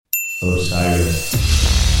Osiris.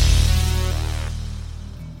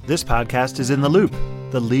 This podcast is in the Loop,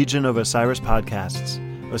 the Legion of Osiris podcasts.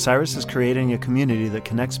 Osiris is creating a community that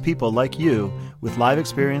connects people like you with live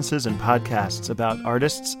experiences and podcasts about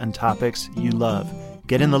artists and topics you love.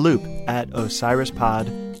 Get in the loop at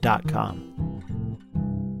osirispod.com.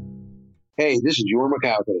 Hey, this is Jorma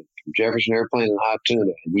Kaukonen from Jefferson Airplane and Hot Tuna,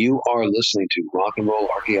 and you are listening to Rock and Roll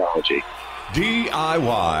Archaeology.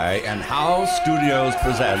 DIY and How Studios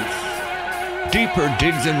presents Deeper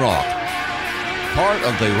Digs in Rock, part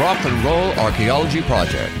of the Rock and Roll Archaeology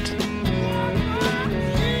Project.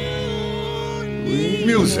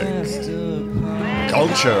 Music,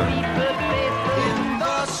 culture,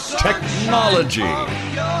 technology,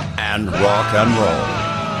 and rock and roll.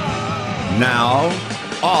 Now,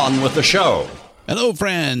 on with the show. Hello,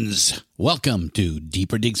 friends. Welcome to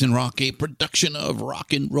Deeper Digs in Rock, a production of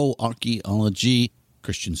Rock and Roll Archaeology.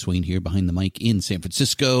 Christian Swain here behind the mic in San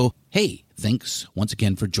Francisco. Hey, thanks once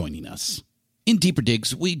again for joining us. In Deeper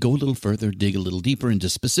Digs, we go a little further, dig a little deeper into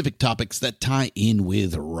specific topics that tie in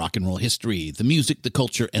with rock and roll history, the music, the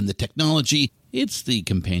culture, and the technology. It's the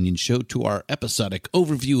companion show to our episodic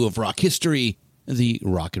overview of rock history, the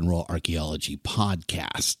Rock and Roll Archaeology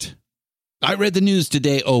podcast. I read the news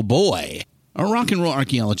today, oh boy. Our Rock and Roll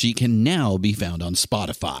Archaeology can now be found on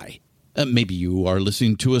Spotify. Maybe you are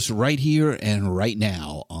listening to us right here and right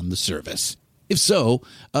now on the service. If so,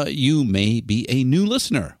 you may be a new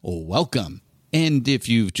listener. Welcome. And if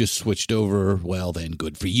you've just switched over, well, then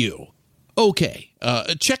good for you. Okay,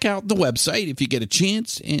 check out the website if you get a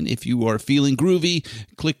chance, and if you are feeling groovy,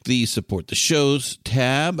 click the Support the Shows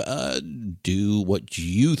tab. Do what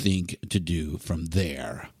you think to do from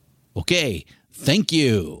there. Okay, thank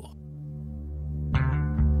you.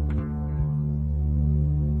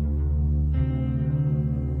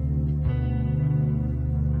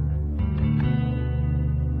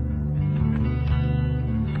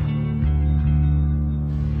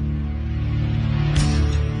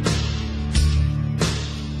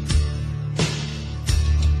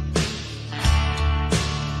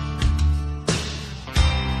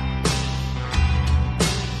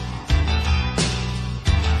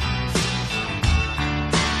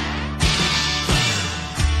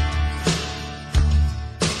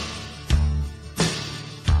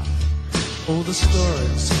 All the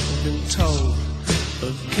stories have been told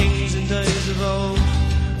of kings in days of old,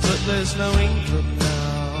 but there's no England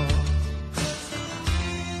now.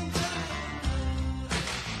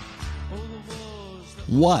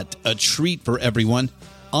 What a treat for everyone.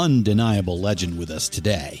 Undeniable legend with us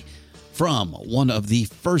today. From one of the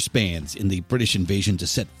first bands in the British invasion to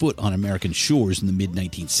set foot on American shores in the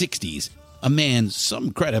mid-1960s, a man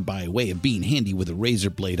some credit by way of being handy with a razor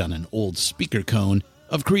blade on an old speaker cone,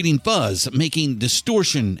 of creating fuzz, making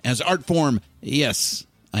distortion as art form. Yes,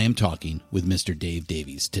 I am talking with Mr. Dave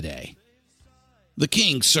Davies today. The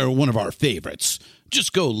Kinks are one of our favorites.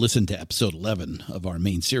 Just go listen to episode 11 of our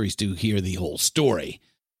main series to hear the whole story.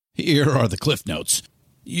 Here are the cliff notes.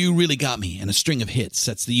 You Really Got Me and a string of hits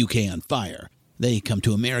sets the UK on fire. They come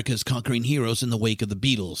to America as conquering heroes in the wake of the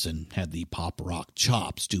Beatles and had the pop rock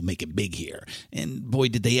chops to make it big here. And boy,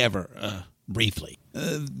 did they ever, briefly.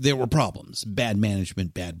 There were problems. Bad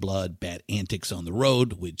management, bad blood, bad antics on the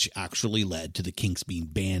road, which actually led to the Kinks being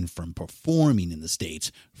banned from performing in the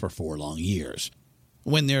States for 4 long years.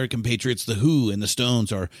 When their compatriots The Who and the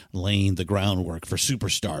Stones are laying the groundwork for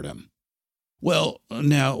superstardom. Well,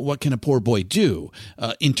 now, what can a poor boy do?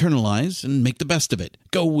 Internalize and make the best of it.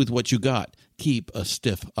 Go with what you got. Keep a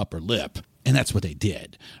stiff upper lip. And that's what they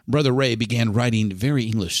did. Brother Ray began writing very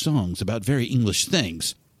English songs about very English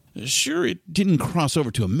things. Sure, it didn't cross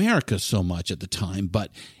over to America so much at the time,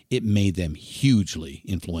 but it made them hugely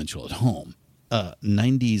influential at home.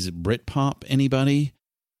 90s Britpop, anybody?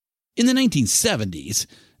 In the 1970s,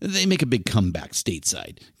 they make a big comeback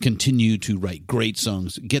stateside, continue to write great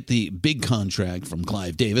songs, get the big contract from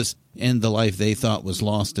Clive Davis, and the life they thought was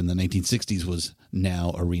lost in the 1960s was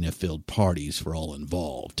now arena-filled parties for all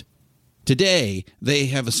involved. Today, they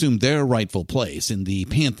have assumed their rightful place in the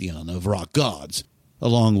pantheon of rock gods,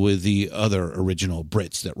 along with the other original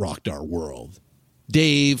Brits that rocked our world.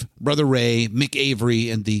 Dave, Brother Ray, Mick Avery,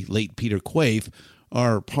 and the late Peter Quaife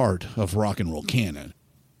are part of rock and roll canon.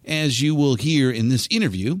 As you will hear in this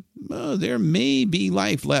interview, there may be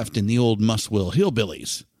life left in the old Muswell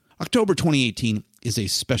Hillbillies. October 2018 is a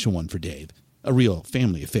special one for Dave, a real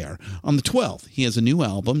family affair. On the 12th, he has a new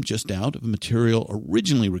album just out of material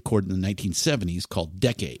originally recorded in the 1970s called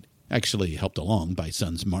Decade. Actually helped along by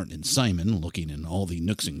sons Martin and Simon, looking in all the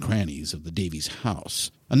nooks and crannies of the Davies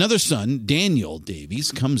house. Another son, Daniel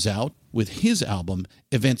Davies, comes out with his album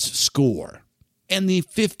Events Score. and the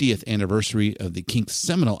 50th anniversary of the Kinks'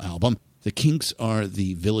 seminal album, The Kinks Are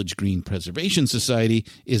the Village Green Preservation Society,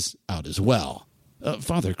 is out as well.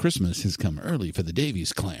 Father Christmas has come early for the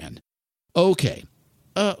Davies clan. Okay,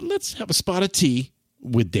 let's have a spot of tea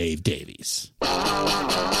with Dave Davies.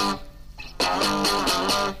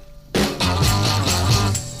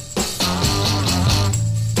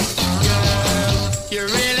 You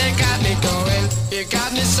really got me going. You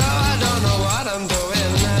got me so I don't know what I'm doing.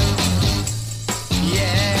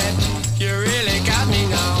 Yeah, you really got me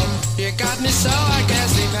now. You got me so I can't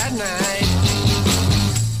sleep at night.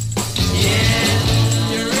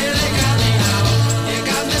 Yeah, you really got me now. You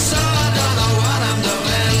got me so I don't know what I'm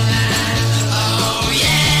doing. Oh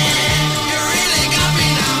yeah, you really got me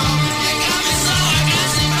now. You got me so I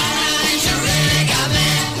can't sleep at night. You really got me.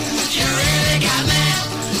 You really got me.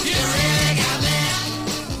 You really got me.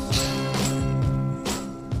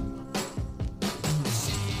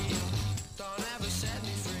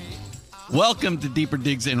 Welcome to Deeper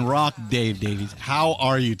Digs in Rock, Dave Davies. How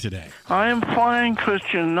are you today? I am fine,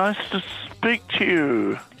 Christian. Nice to speak to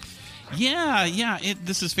you. Yeah,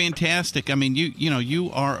 this is fantastic. I mean, you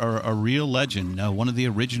are a real legend, one of the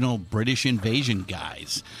original British invasion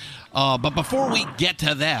guys. But before we get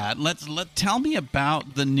to that, tell me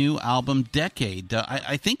about the new album, Decade.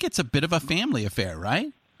 I think it's a bit of a family affair,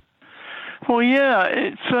 right? Well, yeah,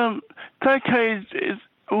 it's Decade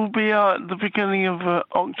will be out at the beginning of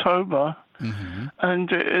October,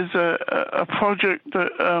 and it is a project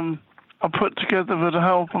that I put together with the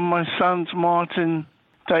help of my sons Martin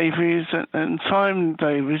Davies and Simon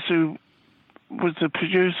Davies, who was the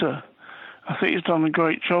producer. I think he's done a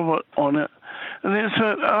great job on it. And it's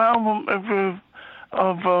an album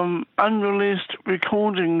of unreleased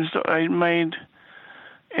recordings that I made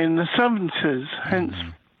in the 70s, hence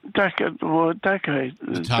the word decade,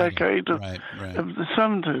 the decade of the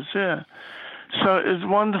 70s, yeah. So it's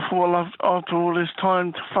wonderful after all this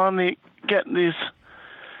time to finally get these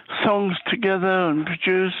songs together and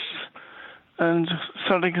produce, and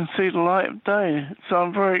so they can see the light of day. So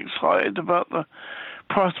I'm very excited about the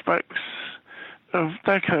prospects of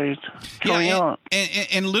Decade coming out.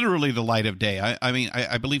 And literally the light of day. I mean,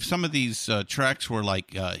 I believe some of these tracks were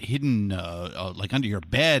like hidden like under your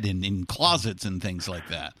bed in closets and things like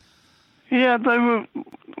that. Yeah, they were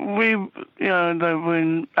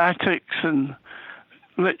in attics and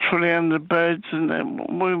literally under beds, and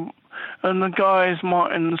the guys,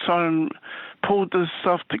 Martin and Simon, pulled this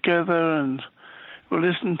stuff together and we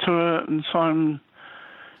listened to it, and Simon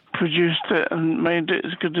produced it and made it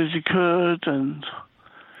as good as he could, and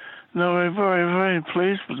we're very, very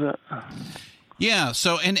pleased with it. Yeah,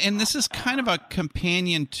 so and this is kind of a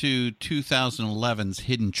companion to 2011's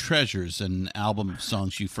Hidden Treasures, an album of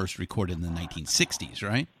songs you first recorded in the 1960s,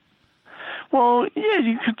 right? Well, yeah,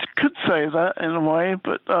 you could say that in a way,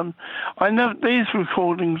 but I know these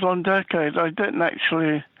recordings on Decade, I didn't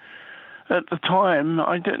actually, at the time,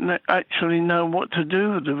 I didn't actually know what to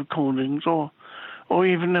do with the recordings, or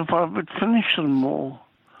even if I would finish them all.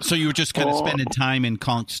 So you were just kind of spending time in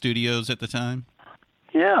Conk Studios at the time?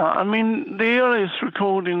 Yeah, I mean, the earliest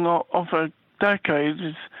recording of a Decade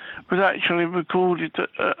was actually recorded at,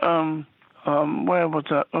 where was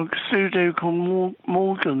that? A studio called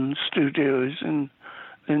Morgan Studios in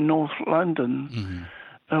North London,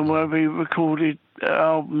 where we recorded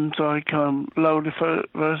albums like Loader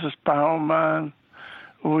versus Barrelman,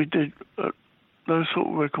 or we did those sort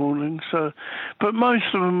of recordings. So, but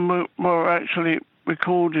most of them were actually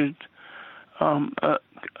recorded at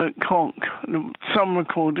Conk. Some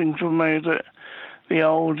recordings were made at the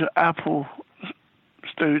old Apple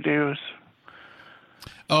studios.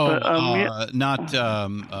 Oh, but,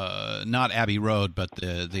 not Abbey Road, but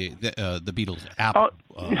the Beatles Apple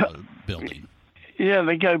building. Yeah,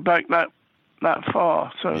 they go back that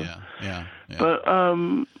far. So yeah. But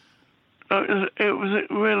it was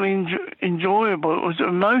really enjoyable. It was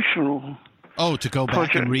emotional. Oh, to go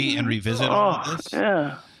back and revisit all of this?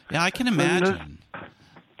 Yeah. Yeah, I can imagine.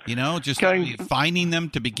 Just finding them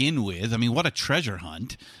to begin with. I mean, what a treasure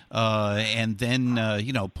hunt. And then,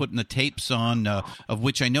 putting the tapes on, of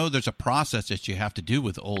which I know there's a process that you have to do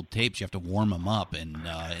with old tapes. You have to warm them up. And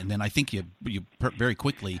then I think you very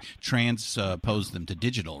quickly transpose them to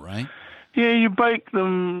digital, right? Yeah, you bake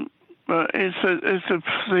them. It's a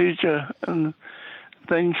procedure. And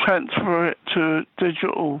then transfer it to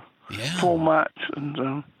digital format.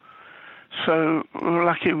 And so we're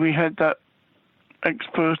lucky we had that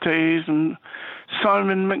expertise, and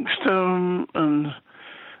Simon mixed them and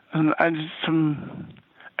added some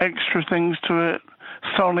extra things to it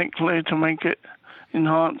sonically to make it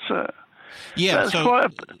enhance it. Yeah, That's so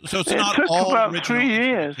quite it's it not took all about original 3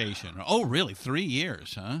 years, instrumentation. Oh, really? 3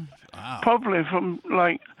 years, huh? Wow. probably from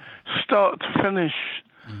like start to finish,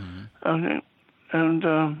 and it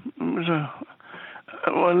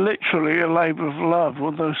was literally a labour of love.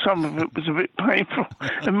 Although some of it was a bit painful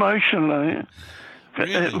emotionally.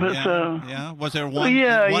 Really? It was, yeah. Was there one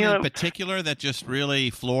in particular that just really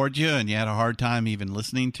floored you and you had a hard time even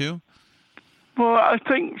listening to? Well, I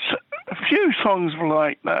think a few songs were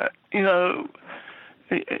like that. You know,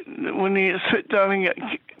 when you sit down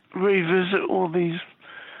and revisit all these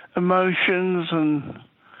emotions and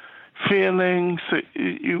feelings that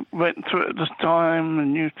you went through at the time,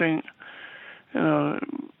 and you think, you know.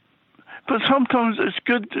 But sometimes it's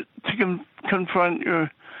good to confront your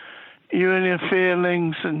inner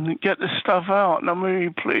feelings and get the stuff out. And I'm really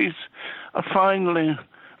pleased I finally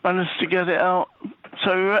managed to get it out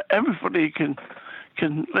so everybody can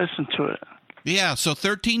listen to it. Yeah, so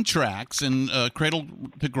 13 tracks, and Cradle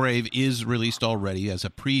to Grave is released already as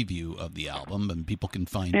a preview of the album, and people can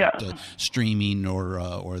find it streaming or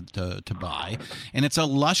to buy. And it's a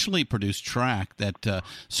lushly produced track that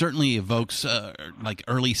certainly evokes like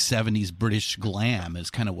early 70s British glam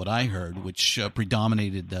is kind of what I heard, which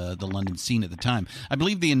predominated the London scene at the time. I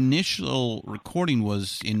believe the initial recording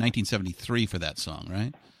was in 1973 for that song,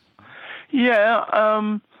 right? Yeah,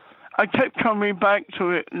 I kept coming back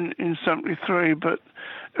to it in 73, but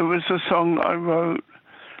it was a song that I wrote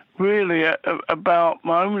really about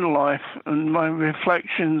my own life and my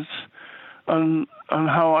reflections on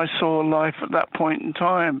how I saw life at that point in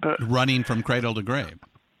time. But running from cradle to grave.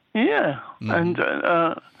 Yeah, and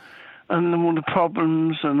all the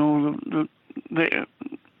problems and all the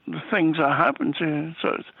things that happened to you.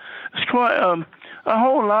 So it's quite a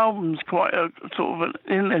whole album's quite a sort of an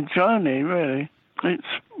inner journey, really. I'm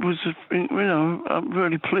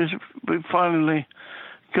really pleased we finally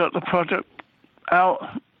got the project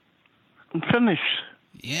out and finished.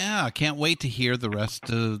 Yeah, I can't wait to hear the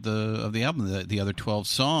rest of the album, the other 12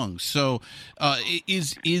 songs. So,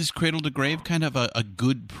 is Cradle to Grave kind of a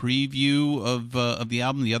good preview of the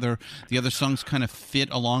album? The other songs kind of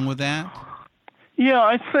fit along with that. Yeah,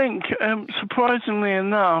 I think surprisingly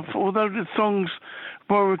enough, although the songs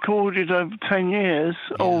were recorded over 10 years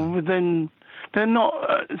or within. They're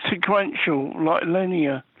not sequential, like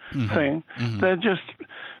linear thing. They're just,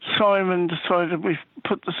 Simon decided we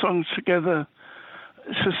put the songs together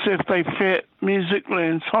to see if they fit musically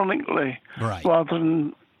and sonically, rather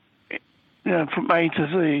than, from A to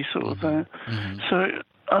Z sort of thing. So,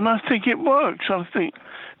 and I think it works. I think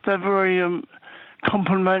they're very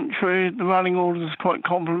complementary. The running order is quite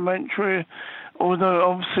complementary,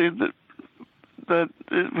 although obviously that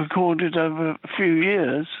it recorded over a few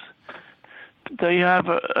years. They have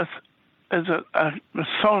a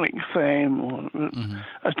sonic theme or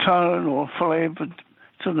a tone or flavor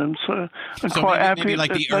to them. So I'm quite happy. Maybe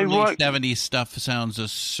like that the early 70s stuff sounds a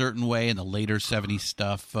certain way, and the later 70s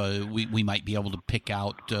stuff we might be able to pick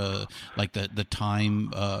out like the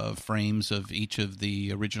time frames of each of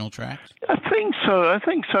the original tracks. I think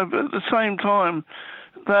so. But at the same time,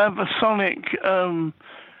 they have a sonic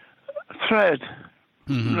thread,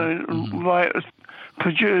 right?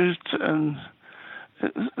 Produced, and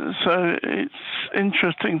so it's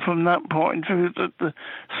interesting from that point of view that the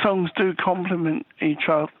songs do complement each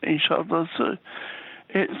other. So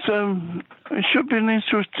it should be an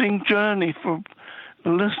interesting journey for the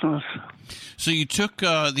listeners. So you took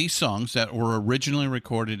these songs that were originally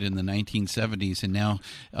recorded in the 1970s, and now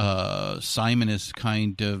Simon has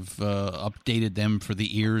kind of updated them for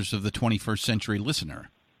the ears of the 21st century listener.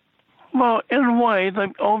 Well, in a way, they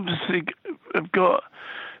obviously have got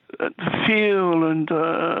the feel and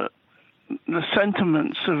the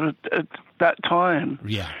sentiments of at that time.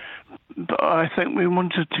 Yeah. But I think we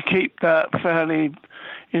wanted to keep that fairly,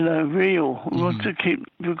 real. We wanted to keep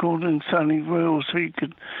recording sounding real, so you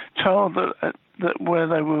could tell that where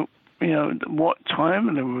they were, what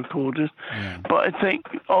time they were recorded. Yeah. But I think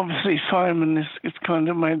obviously Simon has kind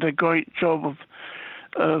of made a great job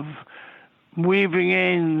of weaving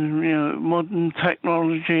in, modern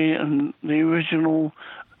technology and the original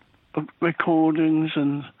recordings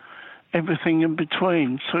and everything in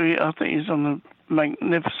between. So I think he's done a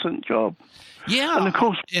magnificent job. Yeah, and of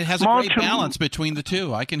course, it has a great balance between the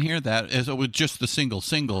two. I can hear that as with just the single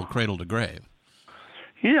Cradle to Grave.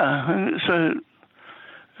 Yeah, and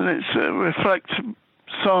it's a reflective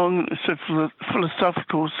song. It's a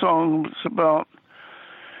philosophical song. It's about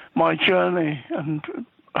my journey and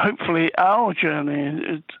hopefully our journey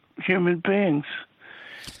as human beings.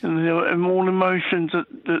 And all emotions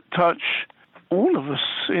that touch all of us.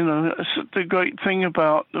 It's the great thing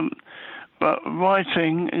about them. about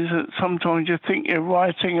writing is that sometimes you think you're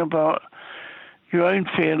writing about your own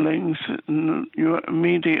feelings and your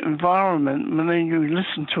immediate environment, and then you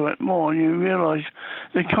listen to it more and you realize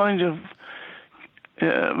they're kind of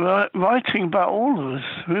writing about all of us.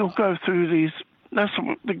 We all go through these. That's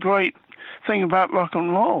the great thing about rock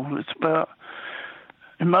and roll. It's about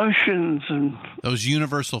emotions and those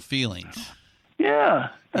universal feelings. Yeah,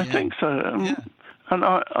 I think so. And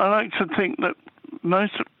I like to think that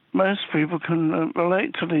most people can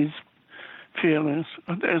relate to these feelings.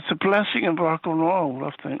 It's a blessing of rock and roll,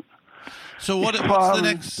 I think. So what's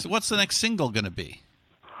the next single going to be?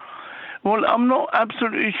 Well, I'm not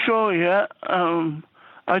absolutely sure yet.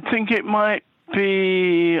 I think it might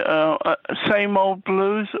be Same Old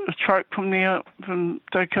Blues, a track from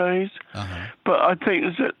Decades. Uh-huh. But I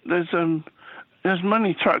think there's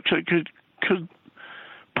many tracks that could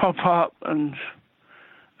pop up and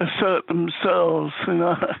assert themselves, you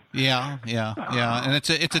know. Yeah, and it's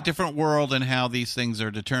a different world in how these things are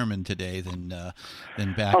determined today than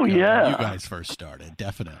back when you guys first started,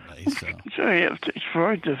 definitely. So it's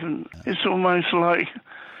very different. It's almost like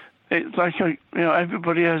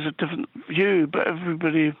everybody has a different view, but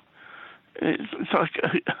everybody it's like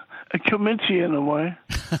a committee in a way,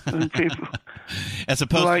 and people. As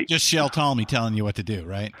opposed to just Shel Talmy telling you what to do,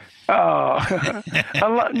 right? Oh,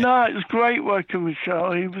 no, it's great working with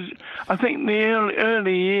Shel. I think in the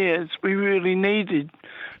early years, we really needed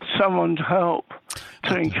someone to help,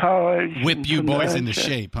 to encourage. Whip you boys into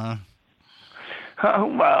shape, huh?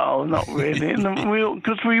 Well, not really.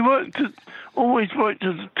 Because we always worked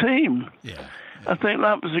as a team. Yeah. I think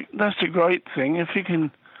that's a great thing. If you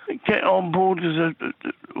can get on board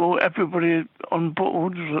or everybody on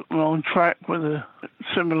board on track with a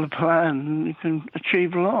similar plan, you can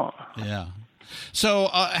achieve a lot. Yeah. So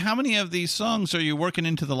how many of these songs are you working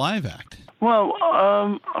into the live act? Well,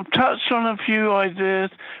 I've touched on a few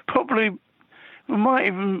ideas. Probably we might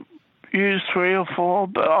even use 3 or 4,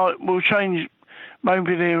 but we'll change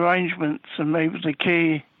maybe the arrangements and maybe the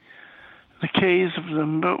keys of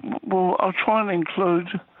them. But I'll try and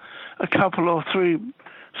include a couple or 3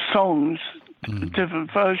 songs, different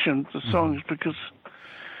versions of songs, because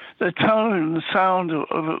the tone and the sound of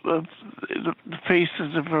the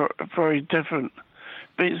pieces are very different.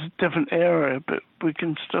 But it's a different era, but we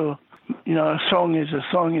can still, a song is a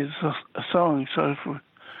song. So if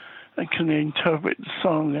we can interpret the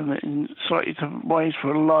song in slightly different ways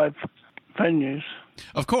for live venues.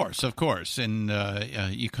 Of course, and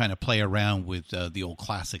you kind of play around with the old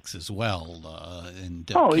classics as well, and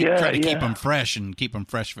try to keep them fresh and keep them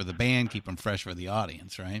fresh for the band, keep them fresh for the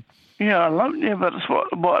audience, right? Yeah, but that's what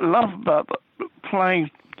I love about playing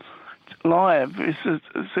live is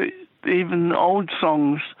that even old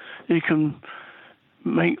songs, you can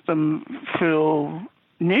make them feel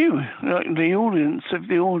new. Like the audience, if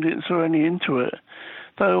the audience are only into it,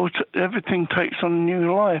 everything takes on a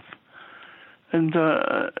new life. And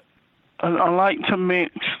I like to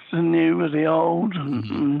mix the new with the old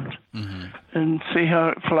and see how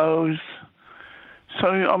it flows. So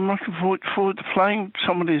I'm looking forward to playing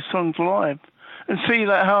some of these songs live and see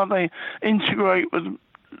how they integrate with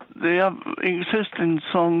the other existing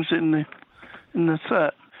songs in the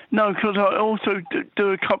set. No, because I also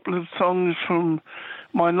do a couple of songs from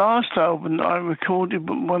my last album that I recorded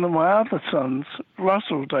with one of my other sons,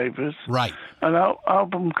 Russell Davies. Right. An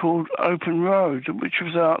album called Open Road, which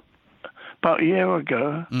was out about a year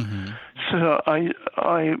ago. Mm-hmm. So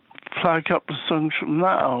I play a couple of songs from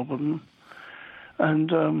that album, and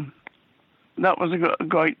that was a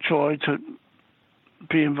great joy to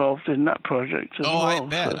be involved in that project as well. I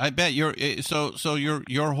bet. I bet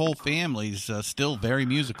your whole family's still very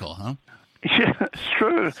musical, huh? Yeah, it's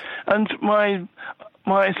true. And my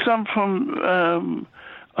son from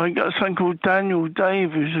I got a son called Daniel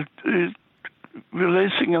Davies who's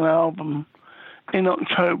releasing an album in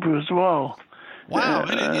October as well. Wow,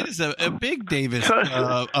 it is a big Davis. It's going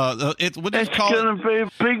to be a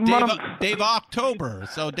big month. Dave October.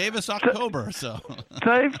 So Davis October. So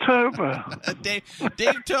Dave Tober.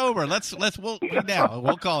 Dave Tober.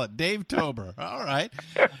 We'll call it Dave Tober. All right.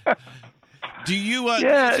 Do you?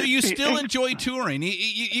 So you still enjoy touring,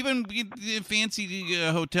 even fancy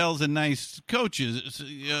hotels and nice coaches,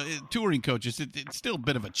 touring coaches. It's still a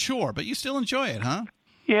bit of a chore, but you still enjoy it, huh?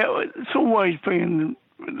 Yeah, it's always been.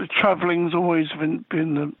 The travelling's always been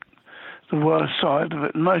the worst side of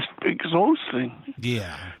it, most exhausting.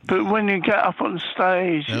 Yeah. But when you get up on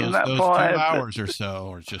stage, those that 2 vibe, hours or so,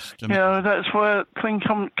 or just that's where things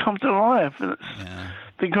come to life. That's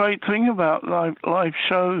the great thing about live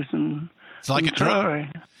shows and it's like a drug.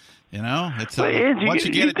 You know, it's once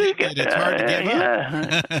you get addicted, it's hard to give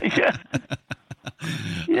up.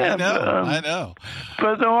 Yeah. I know.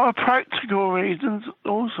 But there are practical reasons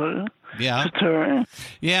also. Yeah. To touring.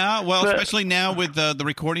 Yeah, well, especially now with the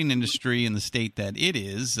recording industry in the state that it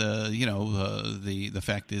is, the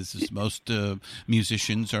fact is most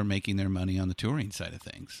musicians are making their money on the touring side of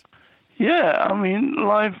things. Yeah, I mean,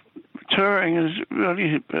 live touring is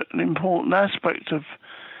really an important aspect of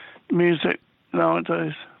music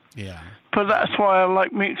nowadays. Yeah. But that's why I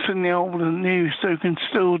like mixing the old and new, so you can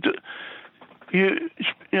still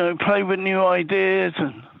play with new ideas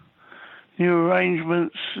and new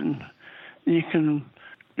arrangements, and you can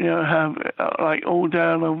have like all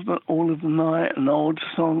down all of the night and old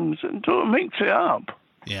songs and sort of mix it up.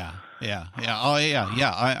 Yeah. Oh, yeah.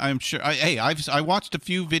 I'm sure. I watched a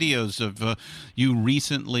few videos of you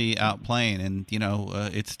recently out playing, and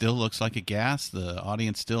it still looks like a gas. The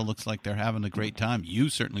audience still looks like they're having a great time. You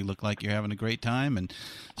certainly look like you're having a great time, and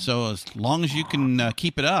so as long as you can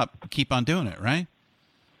keep it up, keep on doing it, right?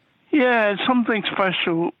 Yeah, it's something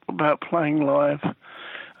special about playing live,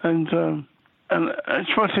 and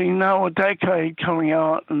especially now a decade coming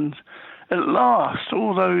out, and at last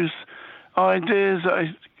all those ideas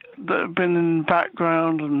that have been in the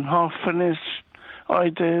background and half-finished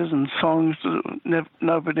ideas and songs that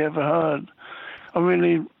nobody ever heard. I'm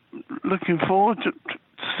really looking forward to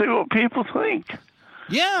see what people think.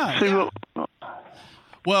 Yeah.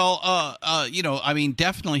 Well,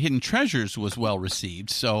 definitely Hidden Treasures was well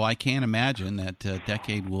received, so I can't imagine that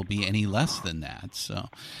Decade will be any less than that. So,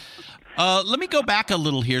 let me go back a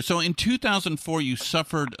little here. So, in 2004, you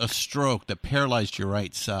suffered a stroke that paralyzed your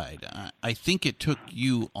right side. I think it took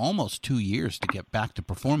you almost 2 years to get back to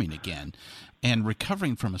performing again, and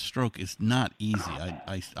recovering from a stroke is not easy.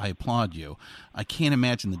 I applaud you. I can't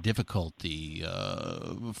imagine the difficulty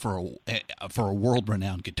for a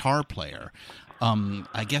world-renowned guitar player.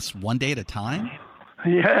 I guess one day at a time?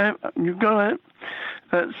 Yeah, you got it.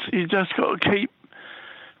 You just got to keep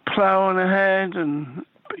plowing ahead, and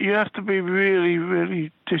you have to be really,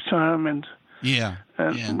 really determined. Yeah.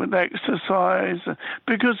 With exercise,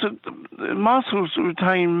 because the muscles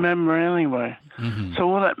retain memory anyway. Mm-hmm. So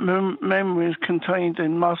all that memory is contained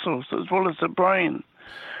in muscles as well as the brain.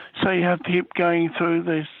 So you have to keep going through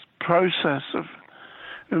this process of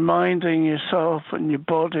reminding yourself and your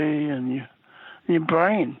body and your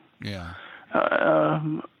brain. Yeah.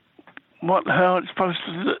 What the hell it's supposed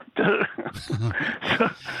to do.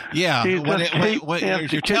 So yeah, you're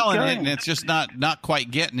telling going. it, and it's just not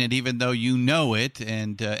quite getting it, even though you know it,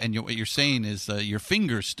 and what you're saying is your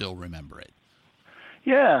fingers still remember it.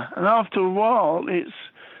 Yeah, and after a while, it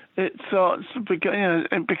starts to become,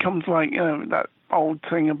 it becomes like that old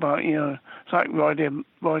thing about it's like riding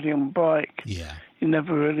a bike. Yeah, you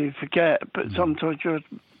never really forget, but sometimes you have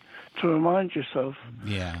to remind yourself.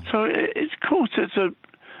 Yeah. So it's cool. It's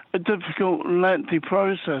a difficult, lengthy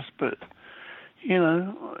process, but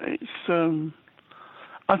it's.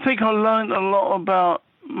 I think I learned a lot about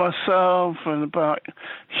myself and about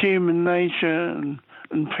human nature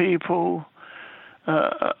and people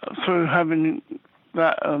through having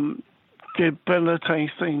that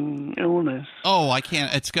debilitating illness. Oh, I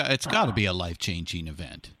can't. It's got to be a life-changing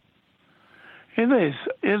event. It is.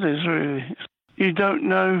 It is really. You don't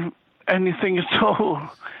know anything at all.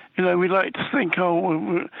 We like to think,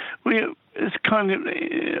 it's kind of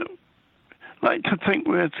like to think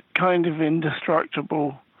we're kind of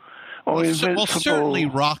indestructible or invincible. Well, certainly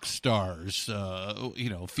rock stars,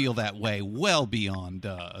 feel that way well beyond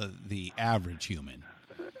the average human.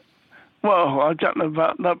 Well, I don't know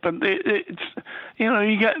about that, but it's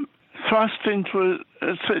you get thrust into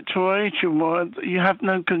a situation where you have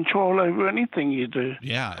no control over anything you do.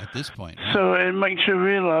 Yeah, at this point. Yeah. So it makes you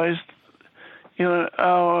realize,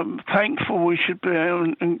 how thankful we should be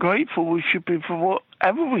and grateful we should be for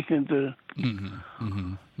whatever we can do. Mm-hmm,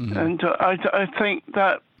 mm-hmm, mm-hmm. And I think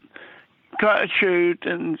that gratitude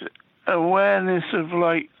and awareness of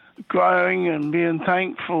growing and being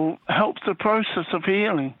thankful helps the process of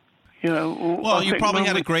healing. Well, you probably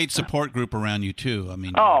had a great support group around you too. I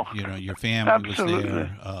mean, your family absolutely. was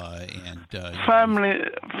there,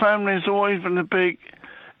 family has always been a big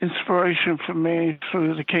inspiration for me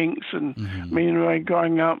through the Kinks and me and Ray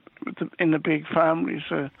growing up in a big family.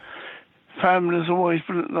 So, family has always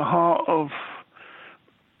been at the heart of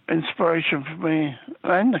inspiration for me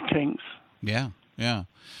and the Kinks. Yeah.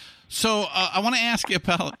 So I want to ask you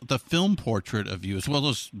about the film portrait of you, as well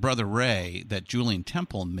as Brother Ray, that Julian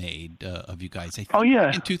Temple made of you guys. I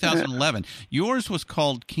think in 2011. Yeah. Yours was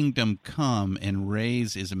called Kingdom Come, and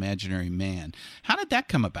Ray's is Imaginary Man. How did that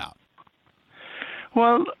come about?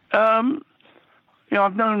 Well, Yeah,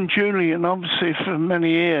 I've known Julian obviously for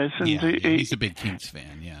many years, and he's a big Kinks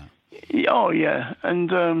fan. Yeah. Oh yeah,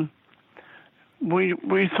 and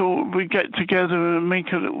we thought we'd get together and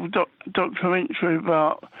make a little documentary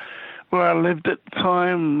about where I lived at the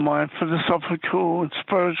time, my philosophical and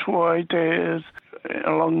spiritual ideas,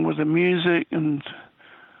 along with the music, and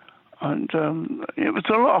it was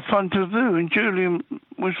a lot of fun to do. And Julian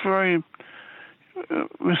was very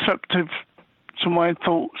receptive to my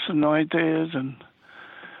thoughts and ideas, and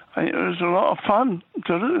it was a lot of fun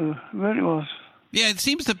to do. It really was. Yeah, it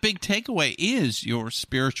seems the big takeaway is your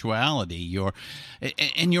spirituality,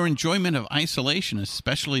 and your enjoyment of isolation,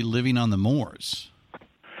 especially living on the moors.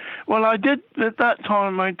 Well, I did at that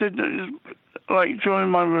time. I did, like during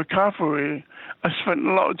my recovery, I spent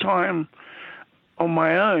a lot of time on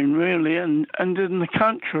my own, really, and in the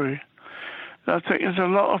country. I think there's a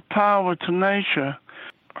lot of power to nature.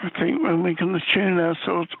 I think when we can attune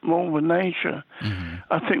ourselves more with nature,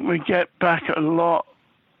 I think we get back a lot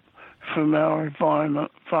from our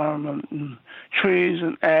environment and trees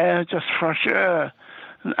and air, just fresh air,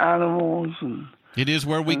 and animals. And it is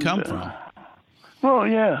where we come from. Well,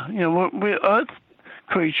 yeah, we're earth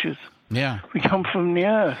creatures. Yeah. We come from the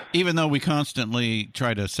earth. Even though we constantly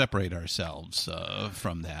try to separate ourselves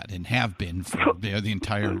from that, and have been for the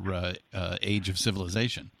entire age of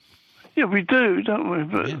civilization. Yeah, we do, don't we?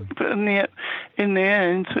 But in the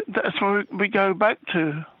end, that's where we go back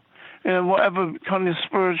to. Whatever kind of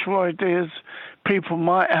spiritual ideas people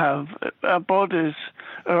might have, our bodies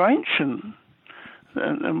are ancient,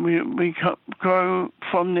 and we grow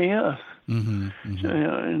from the earth. And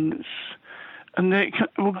it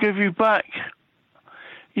will give you back.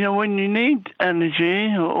 When you need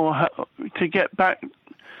energy or to get back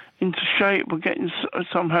into shape or get in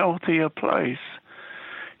some healthier place,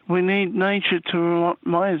 we need nature to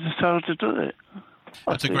remind us how to do it.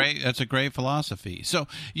 That's a great philosophy. So,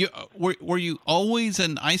 were you always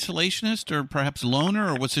an isolationist, or perhaps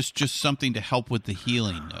loner, or was this just something to help with the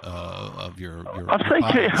healing of your I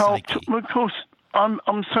think it helped. psyche? Of course, I'm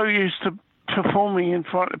so used to performing in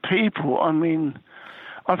front of people. I mean,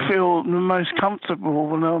 I feel the most comfortable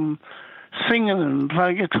when I'm singing and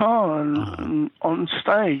playing guitar and on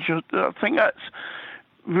stage. I think that's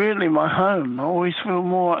really my home. I always feel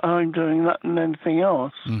more at home doing that than anything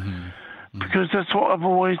else. Because that's what I've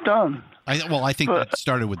always done. I think that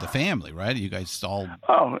started with the family, right? You guys all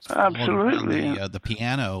absolutely the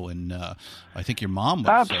piano, and I think your mom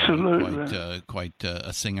was quite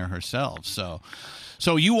a singer herself. So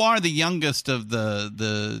you are the youngest of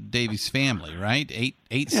the Davies family, right?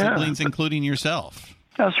 Eight siblings, including yourself.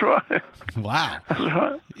 That's right. Wow. That's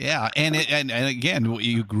right. Yeah, and again,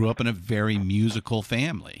 you grew up in a very musical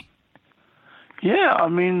family. Yeah, I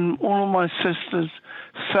mean, all of my sisters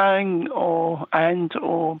sang or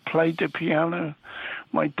played the piano.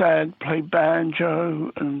 My dad played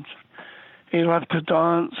banjo, and he loved to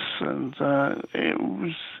dance, and it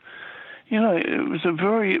was a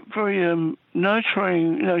very, very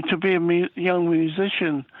nurturing, to be a young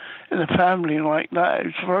musician in a family like that. It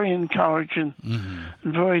was very encouraging and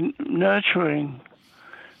very nurturing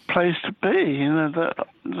place to be.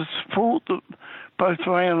 The support that both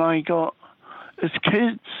Ray and I got as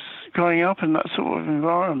kids growing up in that sort of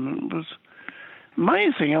environment was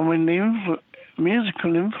amazing. I mean, the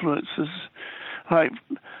musical influences like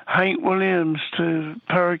Hank Williams to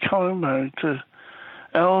Perry Como to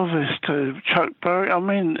Elvis to Chuck Berry, I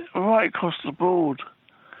mean, right across the board.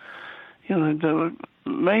 There were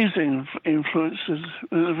amazing influences.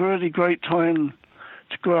 It was a really great time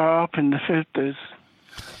to grow up in the 50s.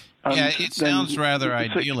 Yeah, it sounds rather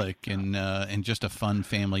idyllic and just a fun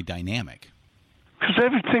family dynamic. Because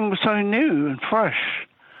everything was so new and fresh.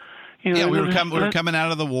 We were coming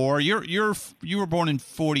out of the war. You were born in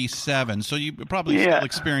 1947, so you probably still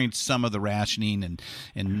experienced some of the rationing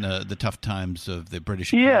and the tough times of the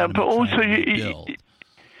British economy. Yeah, but also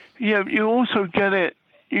you also get it.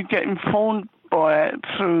 You get informed by it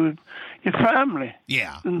through your family.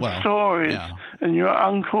 Yeah, and stories and your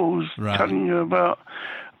uncles telling you about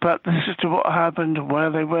this is what happened and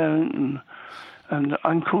where they went, and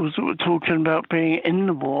uncles that were talking about being in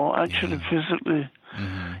the war, actually physically.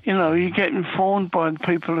 You get informed by the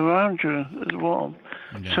people around you as well.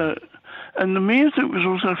 Yeah. So, and the music was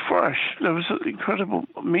also fresh. There was incredible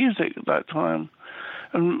music at that time,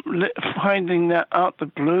 and finding that out, the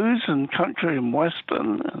blues and country and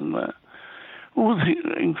western and all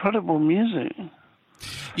the incredible music.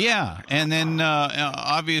 Yeah, and then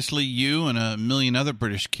obviously you and a million other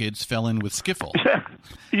British kids fell in with skiffle.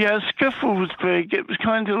 Yeah, skiffle was big. It was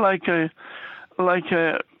kind of like a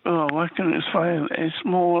what can I explain? It's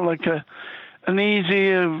more like an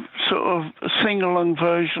easier sort of sing-along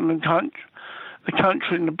version of the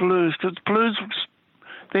country and the blues, because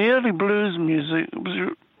the early blues music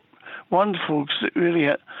was wonderful because it really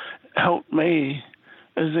helped me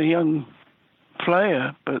as a young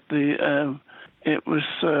player. But it was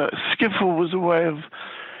skiffle was a way of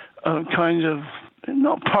kind of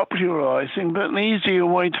not popularizing, but an easier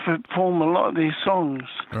way to perform a lot of these songs.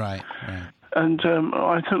 Right. And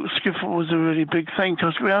I thought skiffle was a really big thing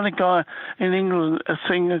because we had a guy in England, a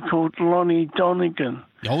singer called Lonnie Donegan.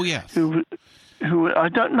 Oh, yes. Who I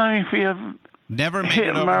don't know if he ever never made hit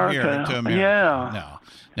it over America. here to America. Yeah.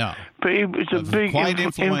 No. But he was a big quite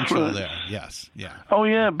influential influence. there. Yes. Yeah. Oh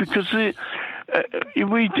yeah, because he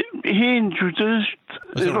introduced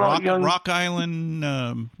Was it young Rock Island?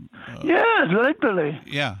 Leadbelly.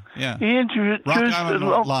 Yeah. He introduced Rock Island a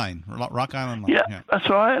lot. Line. Rock Island Line. Yeah, that's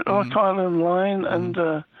right. Rock Island Line and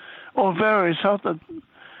or various other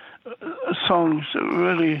songs that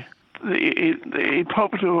really he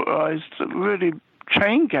popularized. Really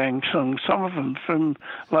chain gang songs. Some of them from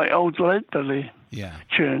like old Leadbelly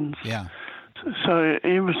tunes. Yeah. So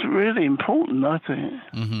it was really important, I think.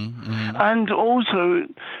 And also,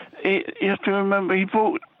 you have to remember, he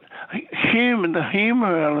brought the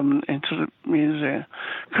humor element into the music,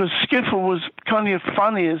 because skiffle was kind of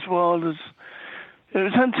funny as well as it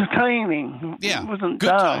was entertaining. Yeah, It wasn't good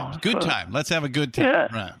dull. time. Good time. Let's have a good time. Yeah.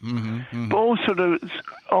 Right. But also, there was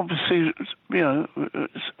obviously,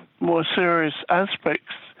 more serious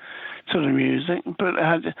aspects to the music, but it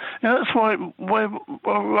had, that's why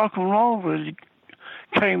rock and roll really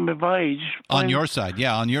came of age. On your side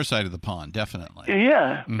of the pond, definitely.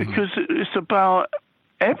 Yeah, because it's about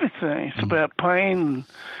everything. It's about pain.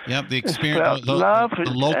 Yep, the experience, about love,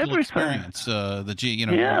 the local everything. experience. You're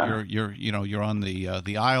on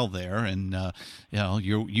the aisle there, and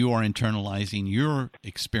you are internalizing your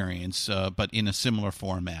experience, but in a similar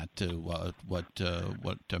format to what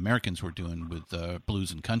Americans were doing with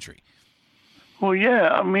blues and country. Well, yeah,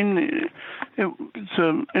 I mean,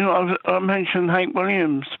 I mentioned Hank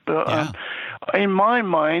Williams, but in my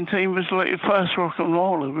mind, he was like the first rock and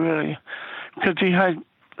roller, really, because he had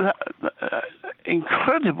that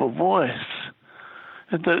incredible voice.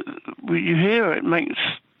 That you hear it makes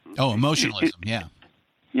emotionalism, yeah.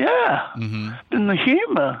 Yeah, and the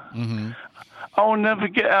humor. I will never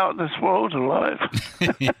get out of this world alive.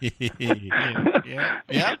 Yeah.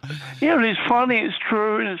 It's funny, it's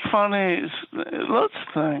true, it's funny, it's lots of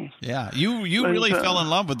things. Yeah, you really fell in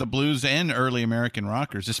love with the blues and early American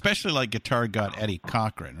rockers, especially like Guitar God Eddie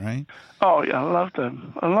Cochran, right? Oh, yeah, I loved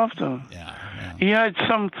him. Yeah. He had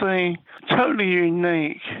something totally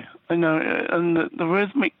unique, and the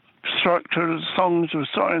rhythmic structure of the songs was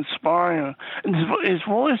so inspiring, and his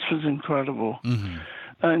voice was incredible.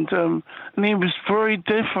 And he was very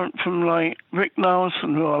different from like Rick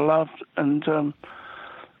Nelson, who I loved, and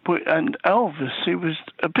Elvis. He was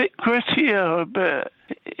a bit grittier,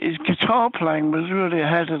 his guitar playing was really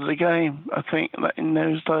ahead of the game, I think, in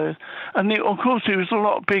those days. And of course, he was a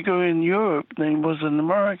lot bigger in Europe than he was in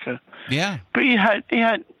America. Yeah. But he had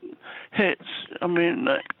hits. I mean,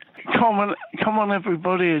 Come On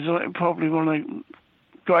Everybody is like probably one of the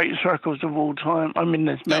greatest records of all time. I mean,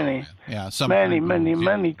 there's many.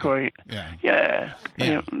 Many great. Yeah.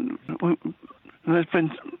 There's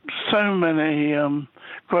been so many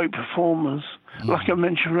great performers. Like I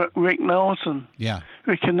mentioned, Rick Nelson. Yeah.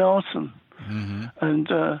 Ricky Nelson.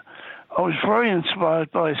 And I was very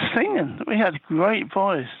inspired by his singing. He had a great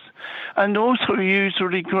voice. And also he used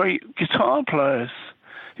really great guitar players.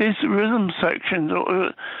 His rhythm sections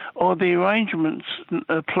or the arrangements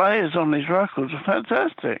players on his records are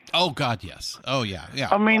fantastic. Oh, God, yes. Oh, yeah.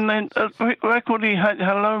 I mean, the record he had,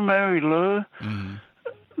 Hello, Mary Lou,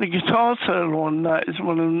 the guitar solo on that is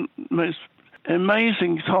one of the most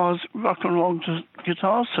amazing rock and roll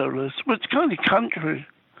guitar solos, but it's kind of country.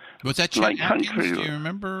 Was that Chet Atkins? Do you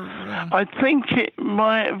remember? I think it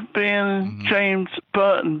might have been James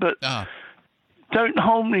Burton, but don't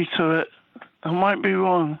hold me to it. I might be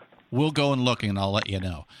wrong. We'll go and look, and I'll let you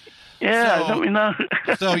know. Yeah, let me know.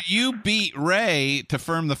 So you beat Ray to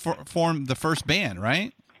form the first band,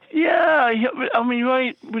 right? Yeah, I mean,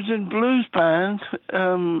 Ray was in blues band,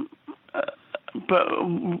 but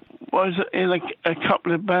was in a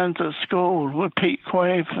couple of bands at school with Pete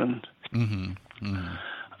Quaife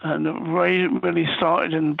and Ray really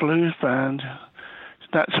started in the blues band.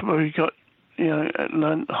 That's where he got,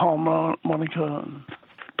 learned harmonica.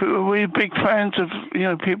 But we're big fans of,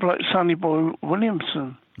 people like Sonny Boy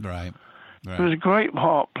Williamson. Right. He was a great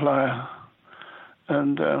harp player.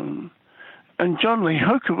 And John Lee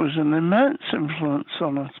Hooker was an immense influence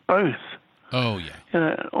on us both. Oh,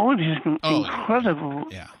 yeah. All these incredible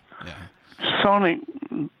Yeah. sonic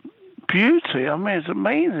beauty. I mean, it's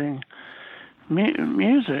amazing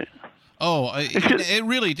music. Oh,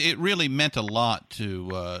 it really meant a lot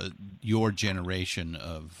to your generation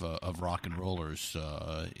of rock and rollers.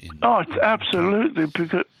 Absolutely,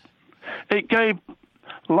 because it gave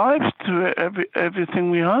life to it,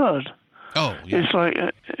 everything we heard. Oh,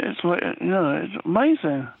 yeah. It's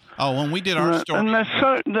amazing. Oh, when we did our story, and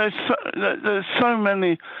there's so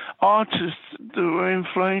many artists that were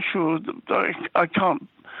influential that I can't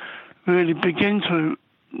really begin to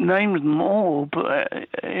name them all, but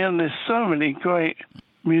there's so many great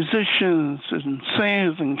musicians and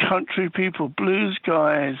singers and country people, blues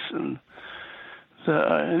guys, and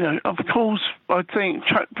of course, I think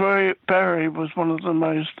Chuck Berry was one of the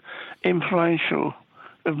most influential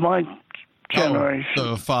of my generation.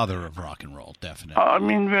 Oh, the father of rock and roll, definitely. I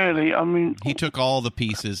mean, really. I mean, he took all the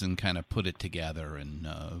pieces and kind of put it together, and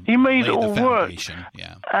he made laid it all the work. foundation.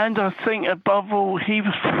 Yeah. And I think above all, he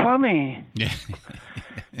was funny. Yeah.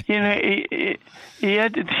 He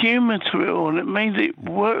added humor to it all, and it made it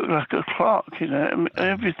work like a clock.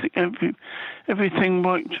 Everything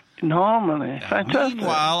worked in harmony. Fantastic.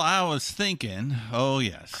 Meanwhile, I was thinking, oh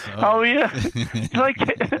yes. Oh yeah, like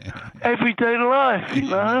everyday life,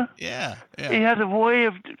 Yeah. He had a way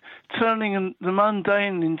of turning the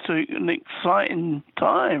mundane into an exciting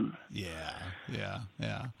time. Yeah.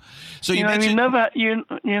 So you never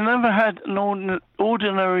had an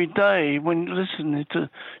ordinary day when listening to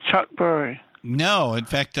Chuck Berry. No, in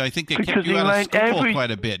fact, I think it kept you out of school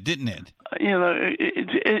quite a bit, didn't it?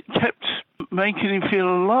 It kept making him feel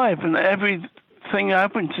alive, and everything that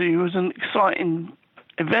happened to you was an exciting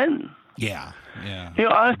event. Yeah.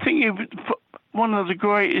 I think he was one of the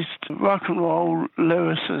greatest rock and roll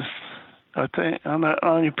lyricists. I think. I know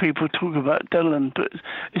only people talk about Dylan, but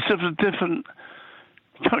it's sort of different.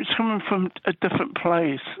 It's coming from a different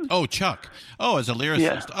place. Oh, Chuck. Oh, as a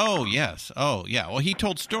lyricist. Yeah. Oh, yes. Oh, yeah. Well, he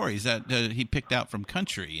told stories that he picked out from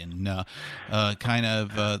country, and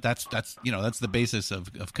that's the basis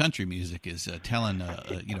of country music is telling a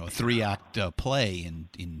 3-act play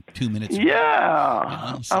in 2 minutes.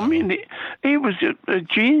 Yeah. I mean, he was a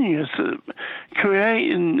genius at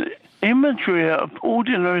creating imagery out of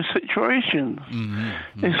ordinary situations.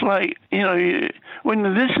 Mm-hmm. It's like, when you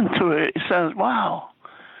listen to it, it sounds, wow.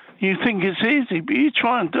 You think it's easy, but you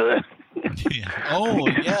try and do it. Oh,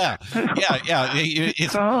 yeah.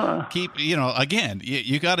 It's again,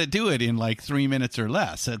 you got to do it in like 3 minutes or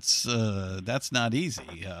less. That's not easy.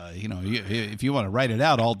 If you want to write it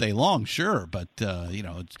out all day long, sure, but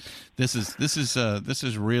this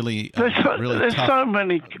is really there's tough so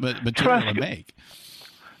many material to make.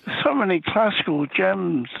 So many classical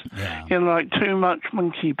gems, like Too Much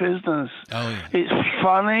Monkey Business. Oh, yeah. It's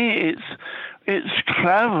funny, it's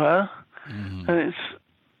clever, and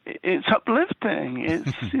it's uplifting.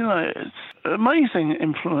 It's it's amazing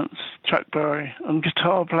influence, Chuck Berry, on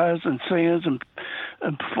guitar players and singers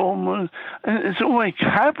and performers, and it's always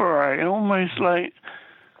cabaret, almost like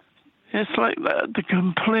it's like the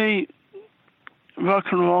complete rock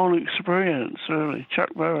and roll experience, really, Chuck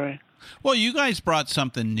Berry. Well, you guys brought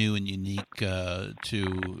something new and unique to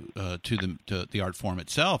the art form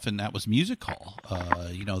itself, and that was music hall.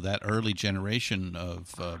 That early generation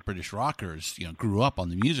of British rockers, grew up on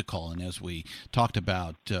the music hall, and as we talked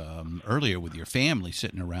about earlier with your family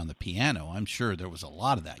sitting around the piano, I'm sure there was a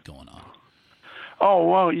lot of that going on. Oh,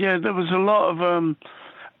 well, yeah, there was a lot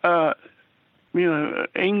of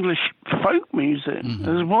English folk music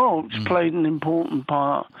as well, which played an important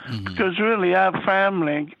part. Because really our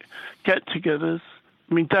family get-togethers,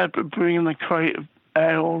 I mean, Dad would bring in a crate of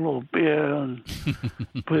ale or beer and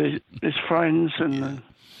with his friends, and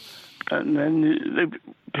then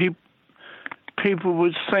people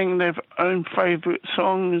would sing their own favourite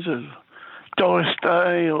songs of Doris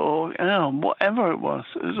Day or whatever it was.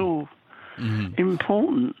 It was all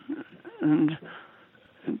important. And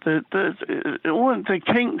the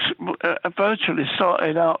Kinks virtually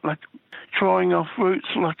started out like drawing off roots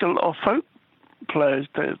like a lot of folk players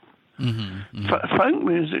did. Folk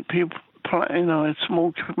music, people play, in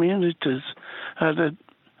small communities had to,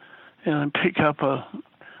 pick up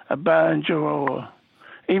a banjo or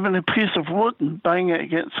even a piece of wood and bang it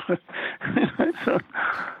against. So,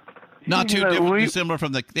 not too dissimilar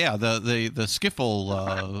from the skiffle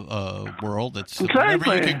world. It's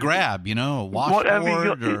whatever you can grab, a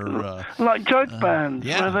washboard or like joke bands.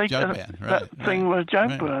 Joke band, right? That thing where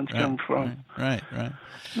joke bands come from. Right.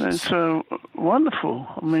 And so wonderful.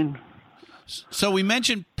 I mean, So we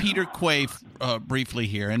mentioned Peter Quay briefly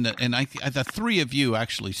here, and the three of you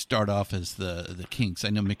actually start off as the Kinks. I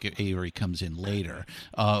know Mick Avery comes in later.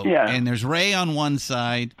 And there's Ray on one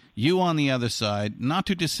side, you on the other side, not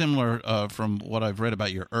too dissimilar from what I've read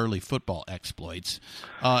about your early football exploits,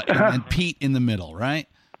 and Pete in the middle, right?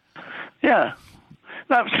 Yeah.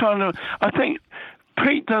 That's kind of, I think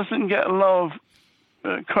Pete doesn't get a lot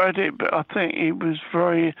of credit, but I think he was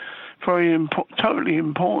very, very totally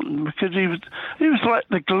important, because he was like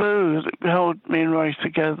the glue that held me and Ray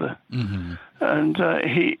together. Mm-hmm. And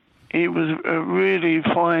he was a really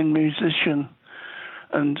fine musician,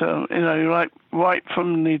 and like right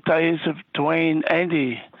from the days of Dwayne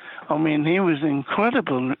Eddy, I mean, he was an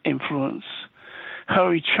incredible influence.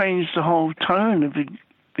 How he changed the whole tone of the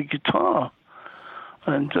guitar.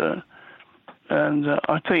 And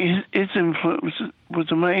I think his influence was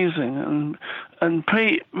amazing, and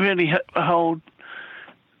Pete really held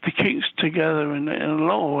the Kinks together in a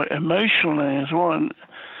lot, emotionally as well,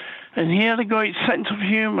 and he had a great sense of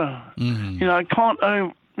humor. Mm-hmm. I can't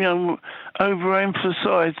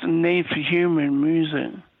overemphasize the need for humor in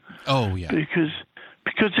music. Oh yeah, because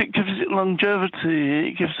it gives it longevity,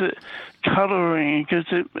 it gives it coloring, it gives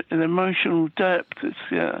it an emotional depth.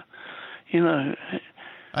 It's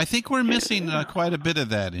I think we're missing quite a bit of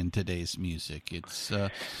that in today's music. It's a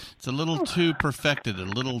little too perfected, a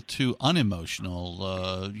little too unemotional,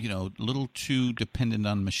 a little too dependent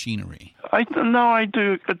on machinery. I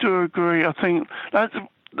do agree. I think that's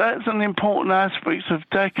an important aspect of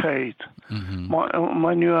Decade. Mm-hmm.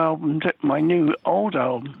 My new album, my new old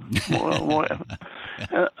album, whatever.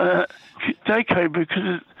 Decade,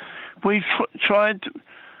 because we've tried to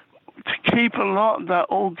keep a lot of that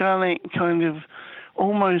organic kind of,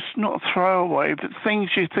 almost not throwaway, but things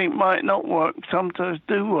you think might not work sometimes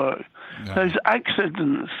do work. Yeah. Those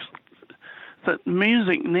accidents that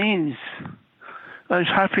music needs, those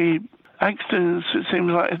happy accidents, it seems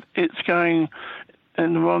like it's going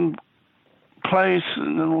in the wrong place,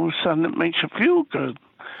 and then all of a sudden it makes you feel good.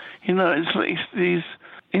 It's like these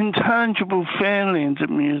intangible feelings of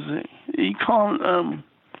music. You can't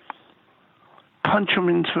punch them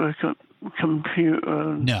into a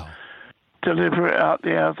computer. No. Deliver it out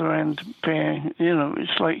the other end, being,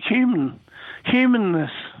 it's like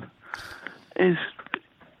humanness is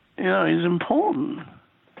important.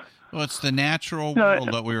 Well, it's the natural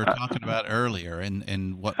world that we were talking about earlier,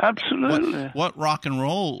 and what absolutely what rock and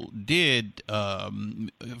roll did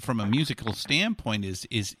from a musical standpoint is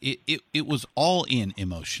it was all in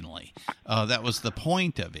emotionally. That was the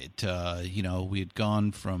point of it. We had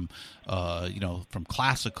gone from from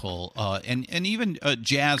classical and even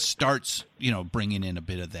jazz starts bringing in a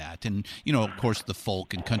bit of that, and of course the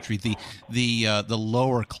folk and country, the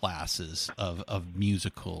lower classes of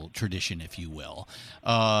musical tradition, if you will.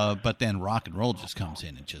 But then rock and roll just comes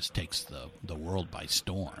in and just takes the world by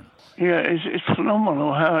storm. Yeah, it's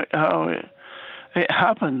phenomenal how it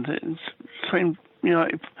happened. It seemed,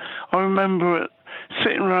 I remember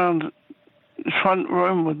sitting around the front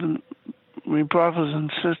room with my brothers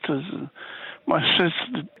and sisters. And my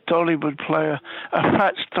sister Dolly would play a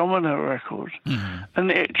Fats Domino record,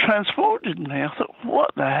 and it transported me. I thought,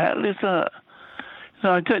 what the hell is that?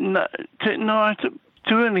 I didn't know how to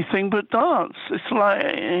do anything but dance. It's like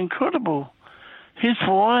incredible. His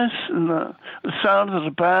voice and the sound of the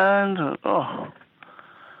band.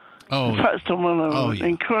 Fats Domino,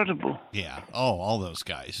 incredible. Yeah. All those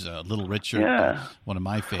guys. Little Richard, one of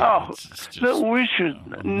my favorites. Little Richard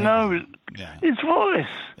his voice.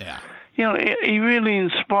 Yeah. He really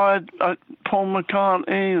inspired Paul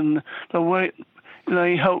McCartney, and the way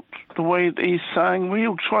he helped the way that he sang. We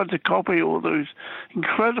all tried to copy all those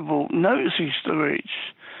incredible notes he used to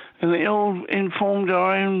reach, and they all informed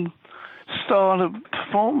our own style of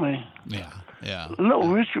performing. Yeah. Little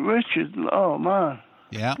Richard, oh man.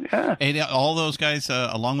 Yeah. And all those guys,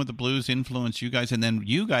 along with the blues, influenced you guys, and then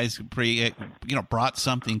you guys, brought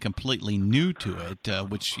something completely new to it,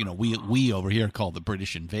 which we over here call the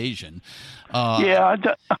British invasion. That's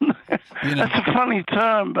a funny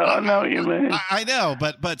term, but I know what you mean. I know,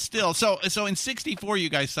 but still. So in '64, you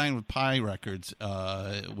guys signed with Pie Records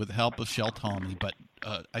with the help of Shel Talmy, but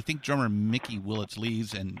I think drummer Mickey Willits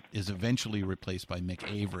leaves and is eventually replaced by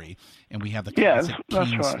Mick Avery, and we have the classic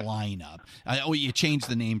Kinks lineup. You changed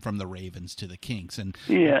the name from the Ravens to the Kinks, and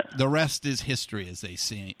the rest is history, as they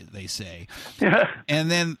say. Yeah. And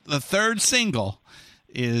then the third single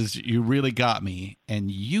is "You Really Got Me," and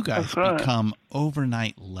you guys become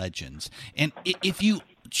overnight legends. And if you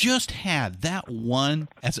just had that one,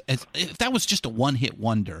 as if that was just a one-hit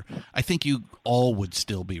wonder, I think you all would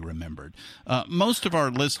still be remembered. Most of our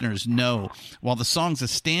listeners know, while the song's a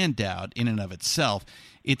standout in and of itself,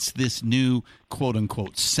 it's this new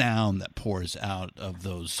quote-unquote sound that pours out of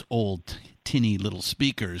those old tinny little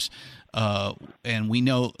speakers. And we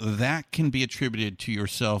know that can be attributed to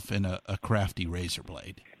yourself in a crafty razor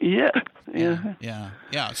blade. Yeah.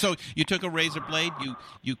 So you took a razor blade,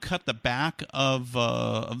 you cut the back of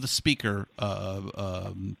the speaker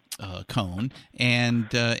cone, and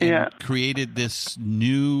created this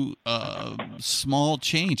new small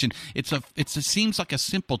change. And it seems like a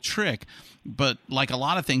simple trick, but like a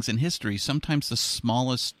lot of things in history, sometimes the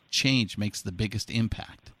smallest change makes the biggest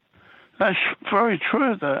impact. That's very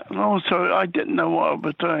true, that. And also, I didn't know what I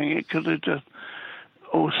was doing. It could have just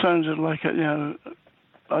all sounded like, I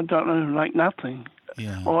don't know, like nothing.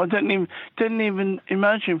 Yeah. Or I didn't even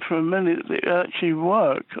imagine for a minute that it actually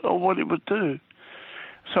worked or what it would do.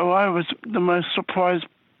 So I was the most surprised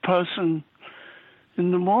person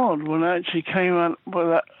in the world when I actually came out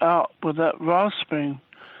with that rasping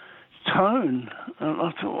tone. And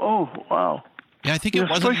I thought, oh, wow. Yeah, I think it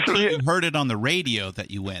wasn't until you heard it on the radio that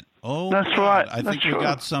you went, oh, that's God, right. I think we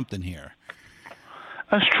got something here.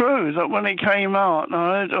 That's true, that when it came out, and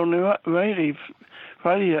I heard it on the radio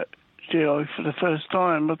for the first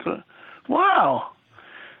time, I thought, wow.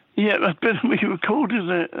 Yeah, we recorded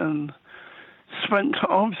it and spent a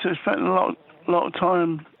lot of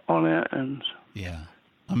time on it. And yeah,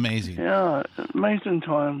 amazing. Yeah, amazing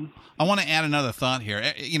time. I want to add another thought here.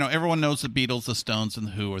 Everyone knows the Beatles, the Stones, and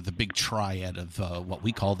the Who are the big triad of what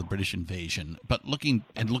we call the British invasion. But looking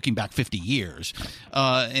back 50 years,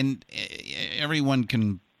 and everyone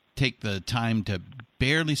can take the time to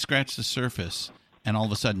barely scratch the surface, and all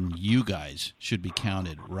of a sudden, you guys should be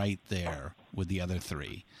counted right there with the other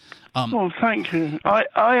three. Well, thank you.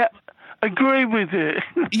 I agree with it.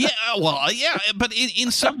 But in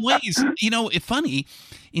some ways, it's funny.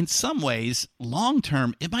 In some ways, long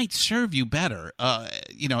term, it might serve you better.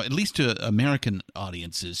 At least to American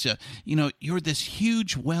audiences. You're this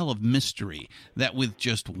huge well of mystery that, with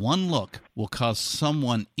just one look, will cause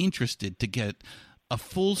someone interested to get a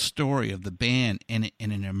full story of the band and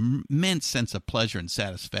an immense sense of pleasure and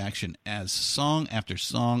satisfaction as song after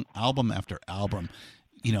song, album after album,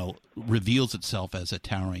 reveals itself as a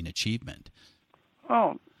towering achievement.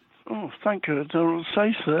 Oh, thank you. I don't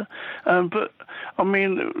say so. But, I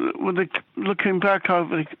mean, looking back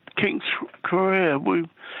over the Kinks' career, we've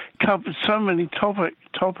covered so many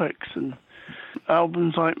topics and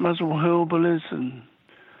albums like Muswell Hillbillies and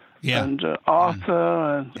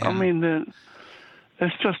Arthur. And I mean,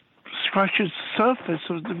 it's just scratches the surface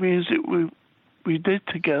of the music we did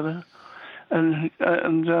together. And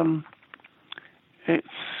it's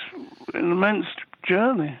an immense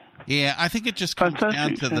journey. Yeah, I think it just comes down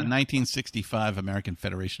to the 1965 American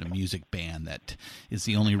Federation of Music Band that is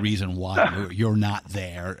the only reason why you're not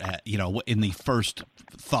there, in the first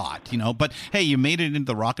thought, But hey, you made it into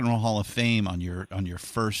the Rock and Roll Hall of Fame on your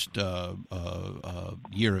first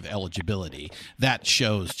year of eligibility. That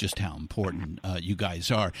shows just how important you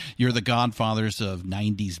guys are. You're the godfathers of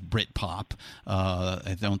 90s Britpop.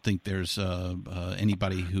 I don't think there's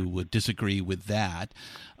anybody who would disagree with that.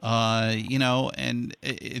 And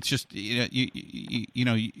it's just you're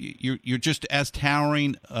just as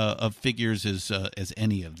towering of figures as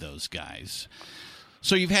any of those guys.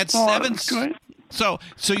 So you've had seven. So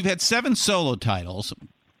you've had 7 solo titles,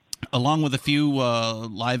 along with a few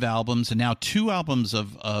live albums, and now 2 albums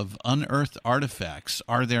of unearthed artifacts.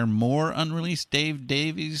 Are there more unreleased Dave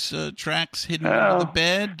Davies tracks hidden under the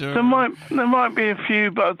bed? Or? There might be a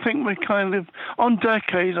few, but I think we kind of on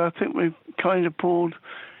Decade. I think we've kind of pulled,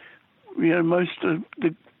 most of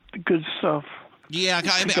the good stuff. Yeah,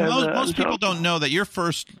 most people don't know that your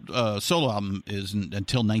first solo album isn't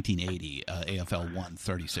until 1980, AFL 1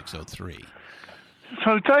 3603.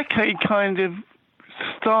 So Decade kind of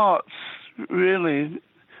starts, really,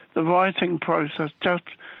 the writing process just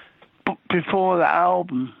before the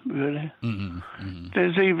album, really. Mm-hmm, mm-hmm.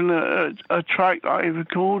 There's even a track that I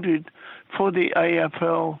recorded for the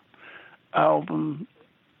AFL album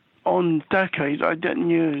on Decade I didn't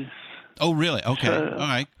use. Oh, really? Okay. All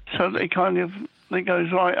right. So it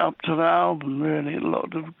goes right up to the album, really. A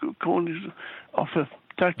lot of recordings off of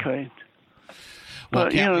Decade. Well,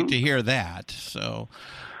 can't wait to hear that. So,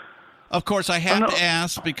 of course, I have to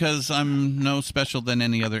ask because I'm no special than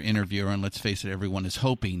any other interviewer, and let's face it, everyone is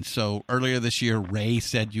hoping. So earlier this year, Ray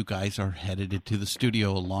said you guys are headed into the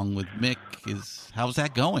studio along with Mick. How's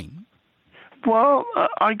that going? Well,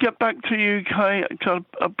 I get back to UK because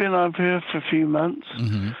I've been over here for a few months,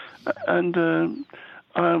 and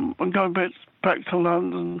I'm going back to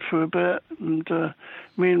London for a bit, and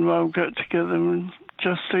me and Ro get together and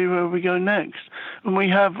just see where we go next. And we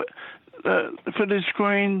have Village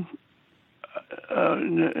Green, a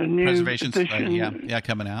new Preservation edition, Society,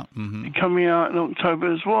 coming out. Mm-hmm. Coming out in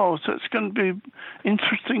October as well. So it's going to be an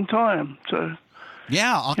interesting time. So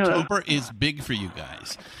yeah, October is big for you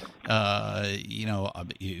guys.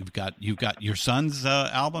 You've got your son's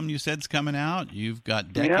album you said's coming out. You've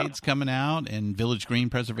got Decades coming out, and Village Green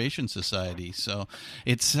Preservation Society. So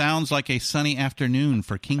it sounds like a sunny afternoon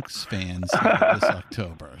for Kinks fans this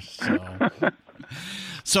October.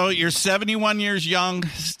 So you're 71 years young,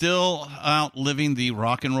 still out living the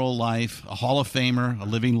rock and roll life, a Hall of Famer, a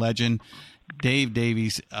living legend, Dave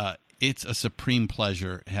Davies. It's a supreme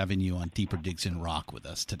pleasure having you on Deeper Digs in Rock with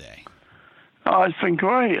us today. Oh, it's been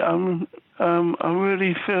great. I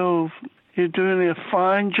really feel you're doing a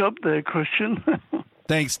fine job there, Christian.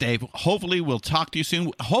 Thanks, Dave. Hopefully we'll talk to you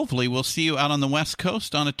soon. Hopefully we'll see you out on the West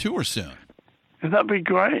Coast on a tour soon. That'd be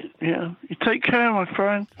great, yeah. You take care, my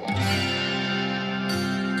friend.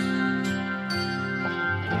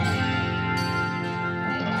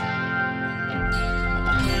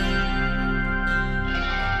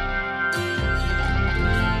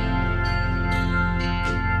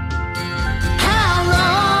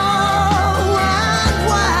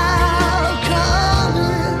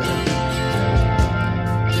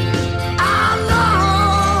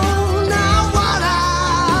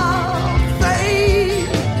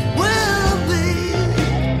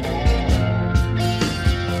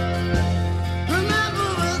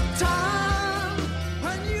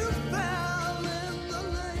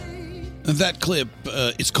 That clip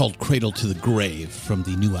is called Cradle to the Grave from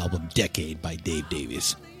the new album Decade by Dave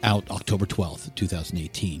Davies, out October 12th,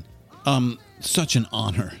 2018. Such an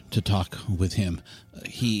honor to talk with him.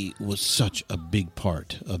 He was such a big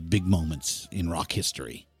part of big moments in rock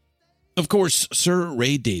history. Of course, Sir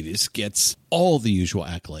Ray Davies gets all the usual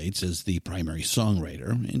accolades as the primary songwriter,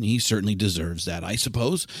 and he certainly deserves that, I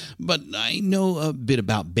suppose. But I know a bit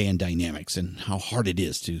about band dynamics and how hard it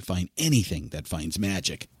is to find anything that finds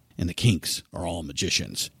magic. And the Kinks are all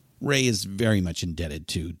magicians. Ray is very much indebted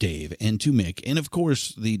to Dave and to Mick, and of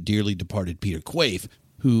course the dearly departed Peter Quaife,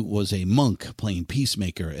 who was a monk playing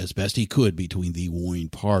peacemaker as best he could between the warring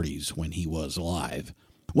parties when he was alive.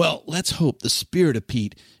 Well, let's hope the spirit of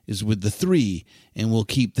Pete is with the three, and will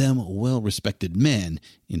keep them well-respected men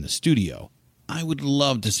in the studio. I would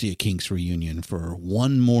love to see a Kinks reunion for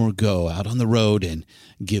one more go out on the road and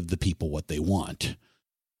give the people what they want.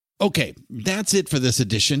 Okay, that's it for this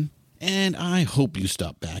edition, and I hope you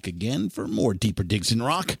stop back again for more Deeper Digs in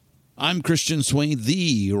Rock. I'm Christian Swain,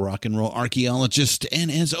 the rock and roll archaeologist,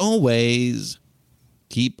 and as always,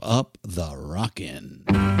 keep up the rockin'.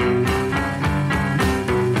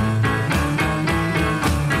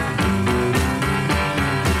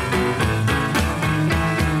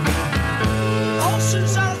 Ocean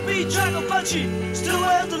South Beach, Dragon Punchy, still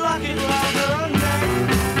wears the locket around her neck.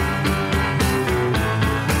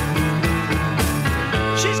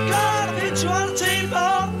 She's got a picture on the table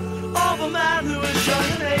of a man who is young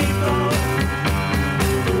and able.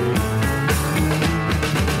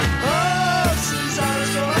 Oh,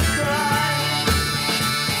 Susanna's gonna cry.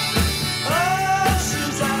 Oh,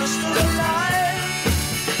 Susanna's still alive.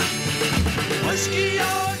 Whiskey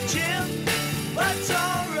or gin, that's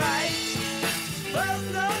alright. Well,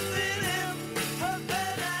 nothing in her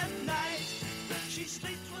bed at night. She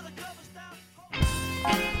sleeps with the covers down.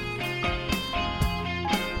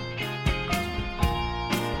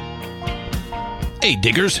 Hey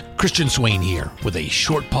diggers, Christian Swain here with a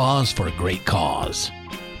short pause for a great cause.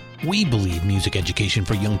 We believe music education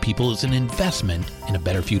for young people is an investment in a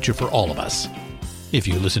better future for all of us. If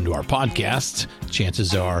you listen to our podcasts,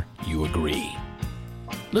 chances are you agree.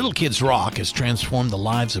 Little Kids Rock has transformed the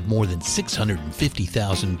lives of more than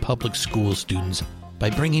 650,000 public school students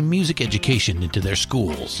by bringing music education into their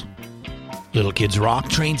schools. Little Kids Rock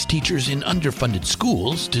trains teachers in underfunded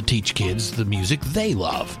schools to teach kids the music they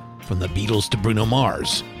love. From the Beatles to Bruno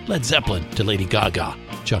Mars, Led Zeppelin to Lady Gaga,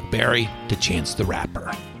 Chuck Berry to Chance the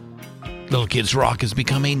Rapper. Little Kids Rock has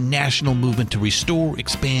become a national movement to restore,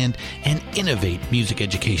 expand, and innovate music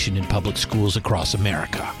education in public schools across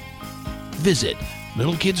America. Visit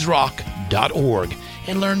littlekidsrock.org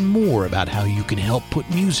and learn more about how you can help put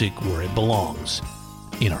music where it belongs,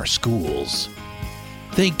 in our schools.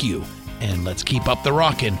 Thank you, and let's keep up the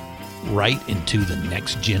rockin' right into the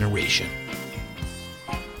next generation.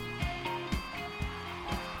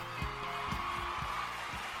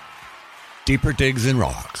 Deeper Digs in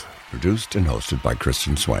Rock, produced and hosted by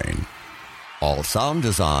Christian Swain. All sound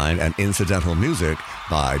design and incidental music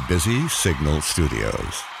by Busy Signal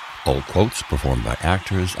Studios. All quotes performed by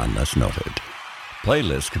actors unless noted.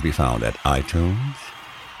 Playlists can be found at iTunes,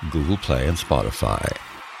 Google Play, and Spotify.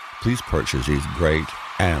 Please purchase these great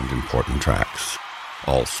and important tracks.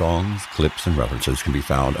 All songs, clips, and references can be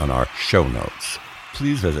found on our show notes.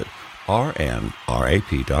 Please visit rnrap.com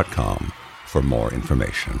for more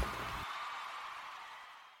information.